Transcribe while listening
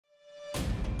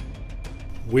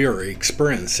We are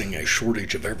experiencing a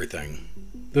shortage of everything.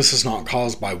 This is not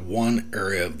caused by one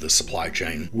area of the supply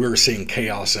chain. We're seeing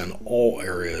chaos in all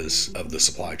areas of the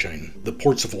supply chain. The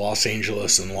ports of Los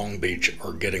Angeles and Long Beach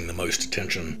are getting the most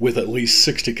attention, with at least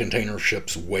 60 container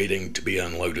ships waiting to be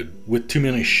unloaded. With too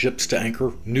many ships to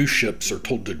anchor, new ships are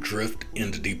told to drift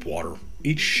into deep water.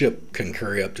 Each ship can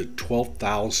carry up to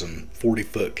 12,000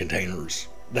 40-foot containers.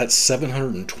 That's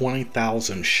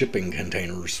 720,000 shipping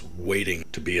containers waiting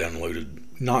to be unloaded.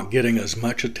 Not getting as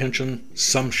much attention,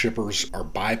 some shippers are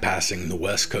bypassing the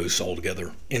West Coast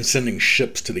altogether and sending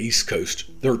ships to the East Coast.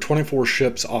 There are 24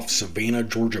 ships off Savannah,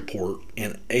 Georgia port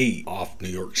and 8 off New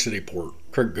York City port.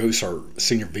 Craig Gosart,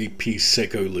 Senior VP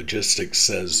Seco Logistics,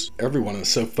 says everyone is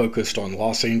so focused on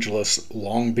Los Angeles,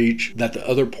 Long Beach, that the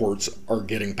other ports are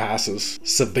getting passes.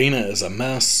 Savannah is a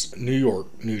mess. New York,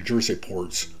 New Jersey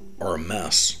ports are a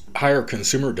mess. Higher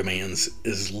consumer demands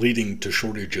is leading to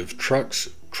shortage of trucks,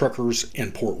 truckers,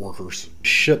 and port workers.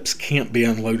 Ships can't be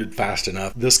unloaded fast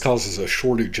enough. This causes a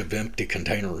shortage of empty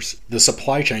containers. The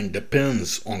supply chain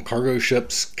depends on cargo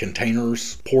ships,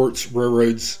 containers, ports,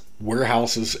 railroads,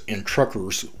 warehouses, and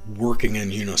truckers working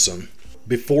in unison.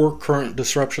 Before current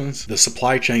disruptions, the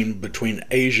supply chain between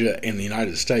Asia and the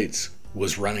United States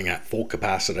was running at full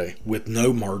capacity with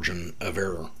no margin of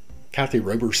error. Kathy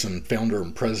Roberson, founder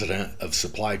and president of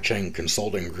supply chain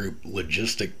consulting group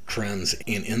Logistic Trends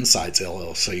and Insights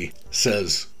LLC,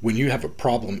 says when you have a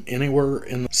problem anywhere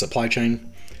in the supply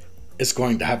chain, it's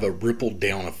going to have a ripple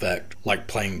down effect like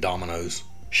playing dominoes.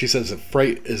 She says if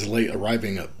freight is late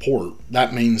arriving at port,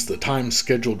 that means the time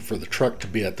scheduled for the truck to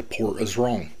be at the port is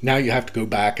wrong. Now you have to go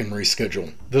back and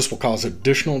reschedule. This will cause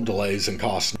additional delays and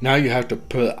costs. Now you have to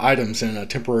put items in a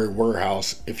temporary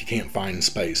warehouse if you can't find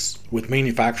space. With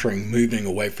manufacturing moving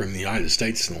away from the United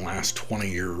States in the last 20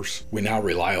 years, we now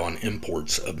rely on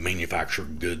imports of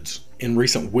manufactured goods. In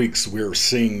recent weeks, we are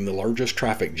seeing the largest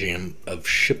traffic jam of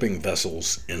shipping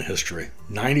vessels in history.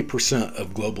 90%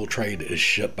 of global trade is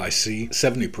shipped by sea,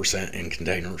 70% in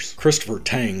containers. Christopher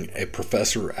Tang, a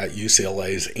professor at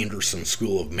UCLA's Anderson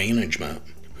School of Management,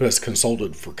 who has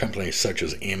consulted for companies such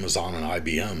as Amazon and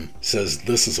IBM, says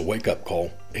this is a wake-up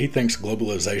call. He thinks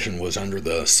globalization was under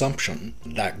the assumption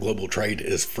that global trade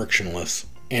is frictionless,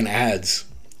 and adds,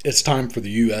 it's time for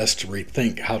the U.S. to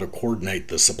rethink how to coordinate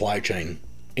the supply chain.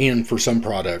 And for some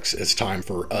products, it's time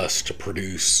for us to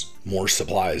produce more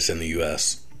supplies in the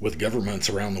U.S. With governments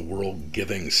around the world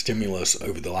giving stimulus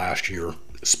over the last year,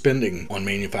 spending on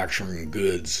manufacturing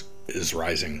goods is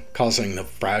rising, causing the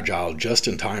fragile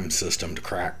just-in-time system to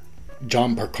crack.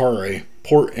 John Porcari,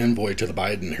 port envoy to the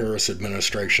Biden-Harris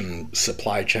administration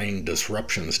Supply Chain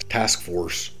Disruptions Task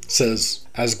Force, says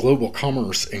as global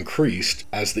commerce increased,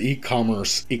 as the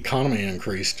e-commerce economy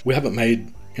increased, we haven't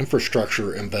made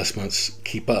infrastructure investments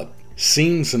keep up.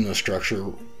 Seams in the structure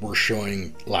were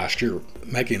showing last year,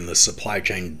 making the supply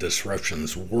chain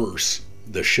disruptions worse.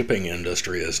 The shipping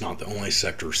industry is not the only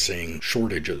sector seeing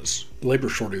shortages. Labor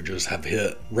shortages have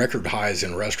hit record highs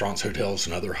in restaurants, hotels,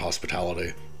 and other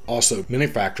hospitality. Also, many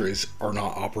factories are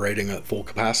not operating at full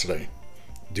capacity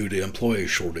due to employee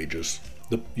shortages.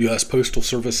 The U.S. Postal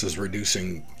Service is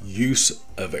reducing use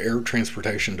of air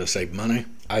transportation to save money.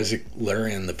 Isaac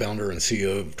Larian, the founder and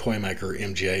CEO of toymaker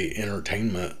MGA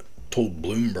Entertainment, told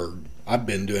Bloomberg, I've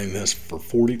been doing this for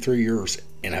 43 years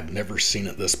and have never seen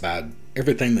it this bad.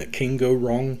 Everything that can go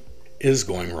wrong is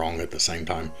going wrong at the same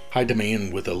time. High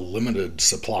demand with a limited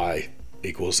supply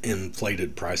equals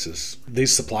inflated prices.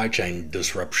 These supply chain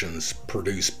disruptions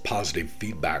produce positive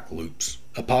feedback loops.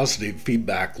 A positive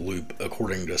feedback loop,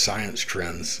 according to science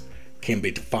trends, can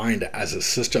be defined as a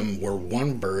system where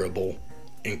one variable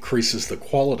increases the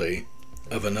quality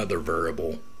of another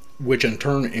variable, which in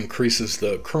turn increases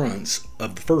the occurrence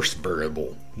of the first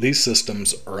variable. These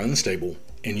systems are unstable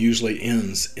and usually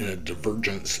ends in a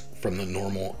divergence from the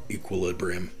normal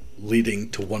equilibrium, leading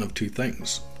to one of two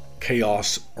things: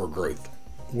 chaos or growth.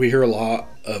 We hear a lot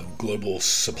of global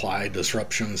supply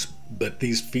disruptions, but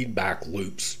these feedback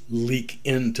loops leak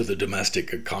into the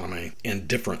domestic economy and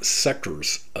different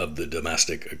sectors of the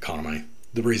domestic economy.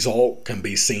 The result can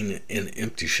be seen in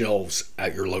empty shelves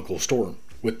at your local store.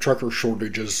 With trucker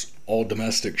shortages, all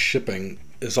domestic shipping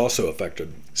is also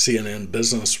affected. CNN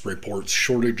Business reports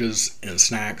shortages in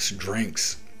snacks,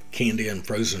 drinks, candy, and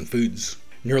frozen foods.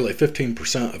 Nearly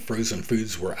 15% of frozen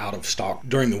foods were out of stock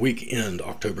during the weekend,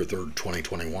 October 3rd,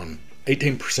 2021.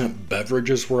 18%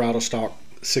 beverages were out of stock,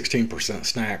 16%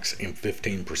 snacks, and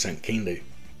 15% candy.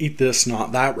 Eat This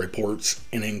Not That reports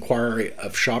an inquiry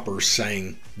of shoppers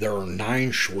saying there are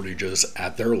 9 shortages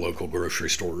at their local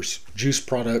grocery stores. Juice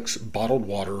products, bottled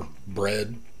water,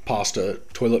 bread, pasta,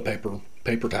 toilet paper,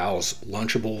 paper towels,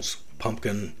 Lunchables,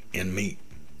 pumpkin, and meat.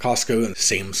 Costco and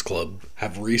Sam's Club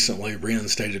have recently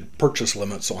reinstated purchase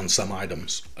limits on some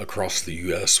items. Across the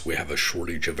U.S., we have a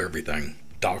shortage of everything.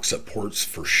 Docks at ports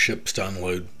for ships to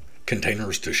unload,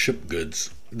 containers to ship goods,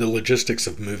 the logistics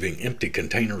of moving empty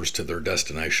containers to their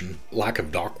destination, lack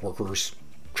of dock workers,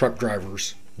 truck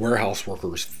drivers, warehouse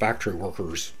workers, factory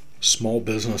workers, small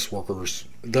business workers,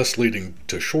 thus leading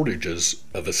to shortages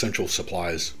of essential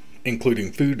supplies,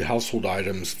 including food, household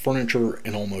items, furniture,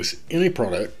 and almost any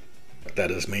product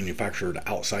that is manufactured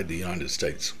outside the United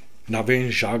States. Naveen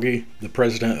Jaggi, the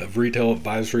president of Retail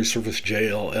Advisory Service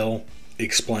JLL,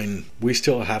 explained, "We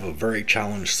still have a very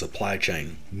challenged supply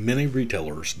chain. Many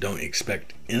retailers don't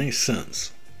expect any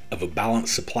sense of a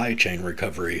balanced supply chain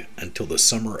recovery until the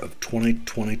summer of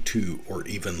 2022 or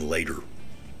even later."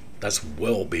 That's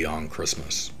well beyond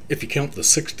Christmas. If you count the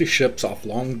 60 ships off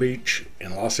Long Beach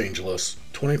and Los Angeles,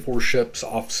 24 ships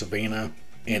off Savannah,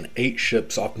 and 8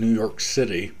 ships off New York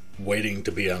City waiting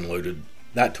to be unloaded,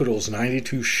 that totals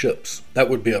 92 ships. That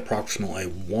would be approximately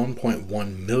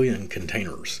 1.1 million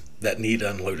containers that need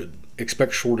unloaded.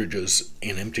 Expect shortages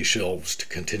and empty shelves to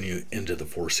continue into the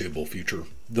foreseeable future.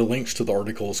 The links to the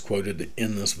articles quoted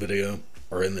in this video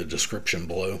are in the description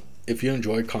below. If you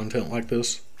enjoy content like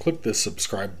this, click the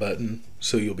subscribe button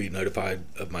so you'll be notified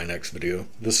of my next video.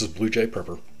 This is Bluejay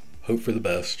Prepper. Hope for the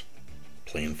best,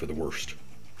 plan for the worst.